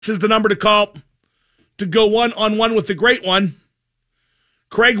is the number to call to go one-on-one with the great one.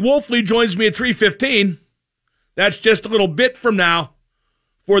 Craig Wolfley joins me at 3:15. That's just a little bit from now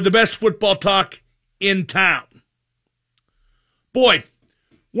for the best football talk in town. Boy,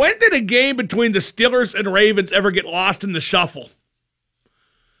 when did a game between the Steelers and Ravens ever get lost in the shuffle?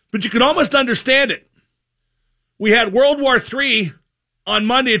 But you can almost understand it. We had World War III on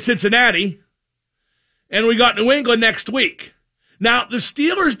Monday at Cincinnati, and we got New England next week. Now, the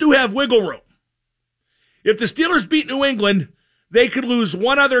Steelers do have wiggle room. If the Steelers beat New England, they could lose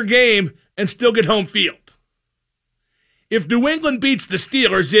one other game and still get home field. If New England beats the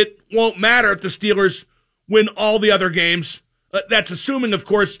Steelers, it won't matter if the Steelers win all the other games. That's assuming, of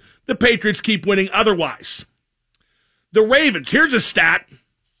course, the Patriots keep winning otherwise. The Ravens, here's a stat.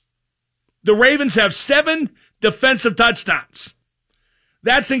 The Ravens have 7 defensive touchdowns.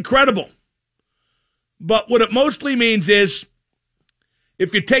 That's incredible. But what it mostly means is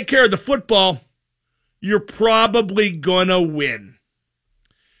if you take care of the football, you're probably going to win.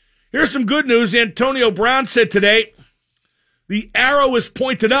 Here's some good news. Antonio Brown said today the arrow is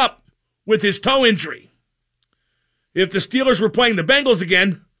pointed up with his toe injury. If the Steelers were playing the Bengals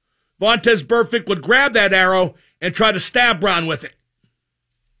again, Vontaze Burfict would grab that arrow and try to stab Brown with it.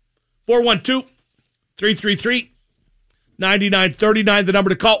 412-333-9939, the number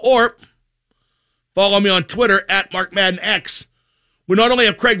to call, or follow me on Twitter at MarkMaddenX. We not only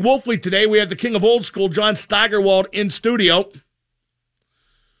have Craig Wolfley today, we have the king of old school, John Steigerwald, in studio.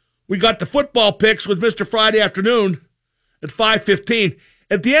 We got the football picks with Mr. Friday Afternoon at 5:15.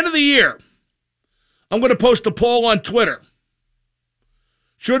 At the end of the year, I'm going to post a poll on Twitter.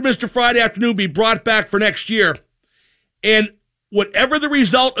 Should Mr. Friday Afternoon be brought back for next year? And whatever the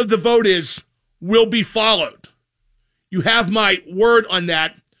result of the vote is, will be followed. You have my word on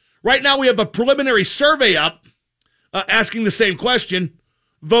that. Right now we have a preliminary survey up asking the same question.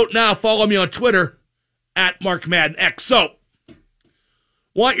 Vote now. Follow me on Twitter at MarkMaddenX. So,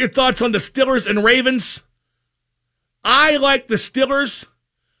 want your thoughts on the Steelers and Ravens? I like the Steelers.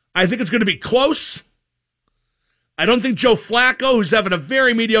 I think it's going to be close. I don't think Joe Flacco, who's having a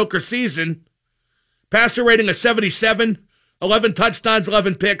very mediocre season, passer rating of 77, 11 touchdowns,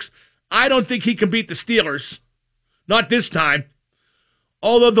 11 picks, I don't think he can beat the Steelers. Not this time.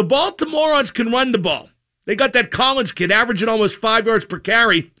 Although the Baltimoreans can run the ball. They got that Collins kid averaging almost 5 yards per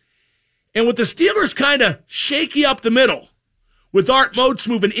carry. And with the Steelers kind of shaky up the middle, with Art Motes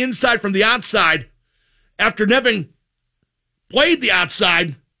moving inside from the outside, after Nevin played the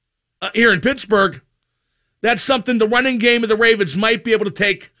outside here in Pittsburgh, that's something the running game of the Ravens might be able to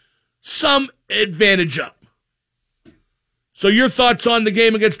take some advantage of. So your thoughts on the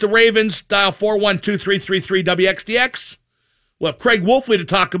game against the Ravens, dial 412-333-WXDX. We'll have Craig Wolfley to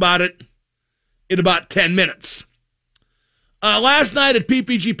talk about it in about 10 minutes. Last night at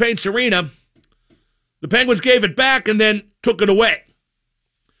PPG Paints Arena, the Penguins gave it back and then took it away.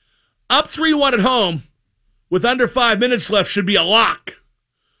 Up 3-1 at home with under 5 minutes left should be a lock.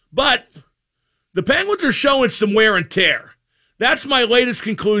 But the Penguins are showing some wear and tear. That's my latest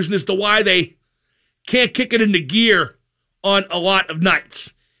conclusion as to why they can't kick it into gear on a lot of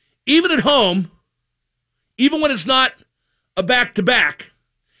nights. Even at home, even when it's not a back-to-back,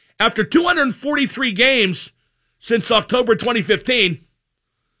 after 243 games since October 2015,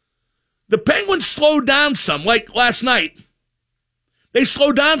 the Penguins slowed down some, like last night. They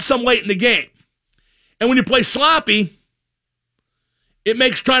slowed down some late in the game. And when you play sloppy, it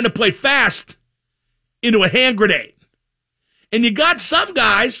makes trying to play fast into a hand grenade. And you got some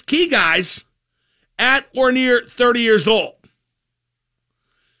guys, key guys, at or near 30 years old.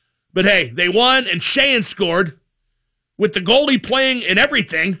 But hey, they won, and Sheahan scored with the goalie playing and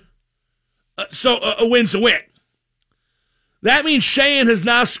everything. So a win's a win. That means Sheahan has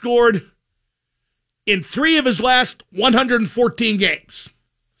now scored in 3 of his last 114 games.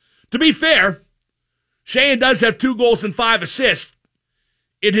 To be fair, Sheahan does have 2 goals and 5 assists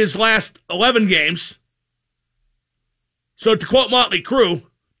in his last 11 games. So to quote Motley Crue,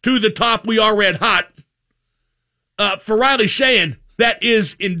 to the top we are red hot. For Riley Sheahan, that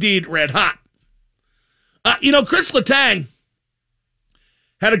is indeed red hot. Chris Letang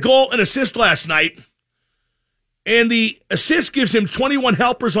had a goal and assist last night, and the assist gives him 21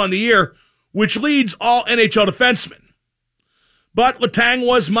 helpers on the year, which leads all NHL defensemen. But Letang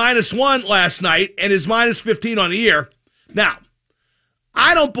was -1 last night and is -15 on the year. Now,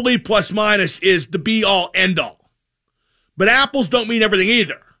 I don't believe plus-minus is the be-all, end-all. But apples don't mean everything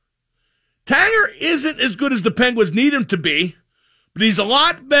either. Tanger isn't as good as the Penguins need him to be, but he's a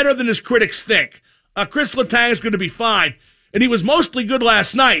lot better than his critics think. Chris Letang is going to be fine, and he was mostly good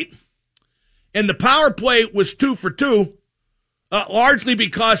last night, and the power play was 2 for 2 largely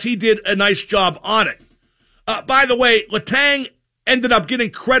because he did a nice job on it. By the way, Letang ended up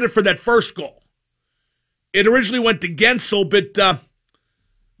getting credit for that first goal. It originally went to Gensel, but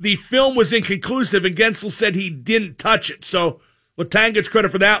the film was inconclusive, and Gensel said he didn't touch it. So Letang gets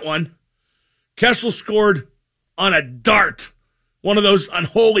credit for that one. Kessel scored on a dart, one of those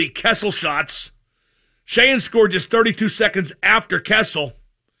unholy Kessel shots. Sheahan scored just 32 seconds after Kessel.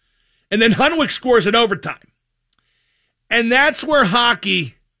 And then Hunwick scores in overtime. And that's where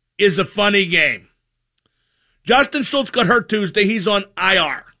hockey is a funny game. Justin Schultz got hurt Tuesday. He's on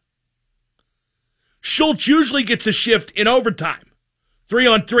IR. Schultz usually gets a shift in overtime,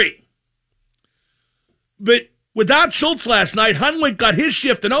 3-on-3. But without Schultz last night, Hunwick got his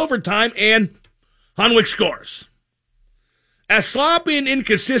shift in overtime, and Hunwick scores. As sloppy and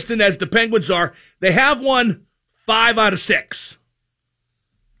inconsistent as the Penguins are, they have won 5 out of 6.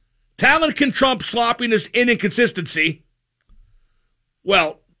 Talent can trump sloppiness and inconsistency.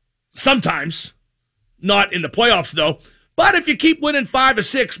 Well, sometimes. Not in the playoffs, though. But if you keep winning 5 or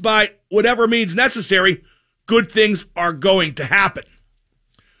 6 by whatever means necessary, good things are going to happen.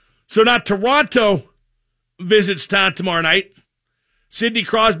 So now Toronto visits town tomorrow night. Sidney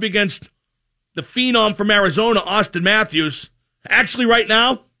Crosby against the phenom from Arizona, Austin Matthews. Actually, right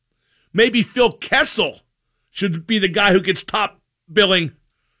now, maybe Phil Kessel should be the guy who gets top billing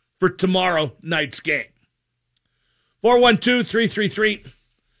for tomorrow night's game.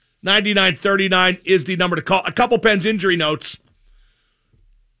 412-333-9939 is the number to call. A couple Pens injury notes.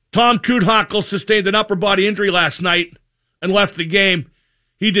 Tom Kuhnhackl sustained an upper body injury last night and left the game.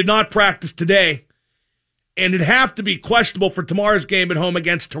 He did not practice today, and it'd have to be questionable for tomorrow's game at home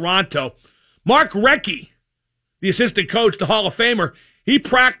against Toronto. Mark Recchi, the assistant coach, the Hall of Famer, he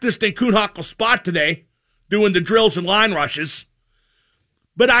practiced in Kuhnhackl's spot today, doing the drills and line rushes.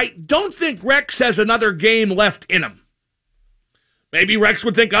 But I don't think Rex has another game left in him. Maybe Rex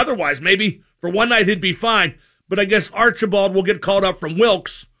would think otherwise. Maybe for one night he'd be fine. But I guess Archibald will get called up from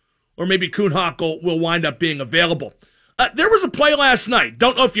Wilkes, or maybe Kuhnhackl will wind up being available. There was a play last night.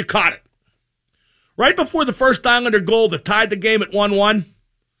 Don't know if you caught it. Right before the first Islander goal that tied the game at 1-1,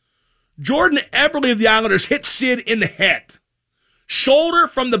 Jordan Eberle of the Islanders hit Sid in the head. Shoulder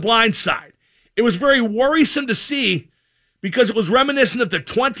from the blind side. It was very worrisome to see because it was reminiscent of the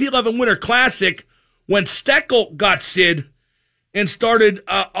 2011 Winter Classic when Steckel got Sid and started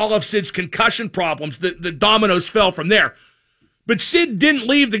all of Sid's concussion problems. The dominoes fell from there. But Sid didn't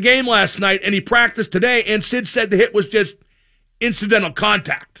leave the game last night, and he practiced today, and Sid said the hit was just incidental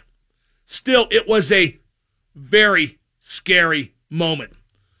contact. Still, it was a very scary moment.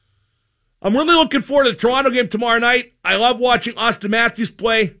 I'm really looking forward to the Toronto game tomorrow night. I love watching Austin Matthews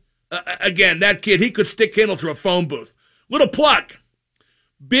play. Again, that kid, he could stick handle through a phone booth. Little plug.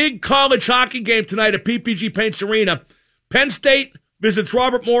 Big college hockey game tonight at PPG Paints Arena. Penn State visits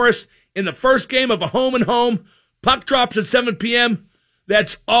Robert Morris in the first game of a home-and-home. Puck drops at 7 p.m.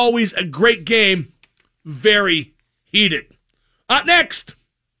 That's always a great game. Very heated. Up next,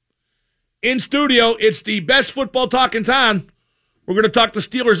 in studio, it's the best football talk in town. We're going to talk to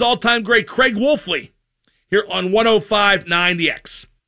Steelers all-time great Craig Wolfley here on 105.9 The X.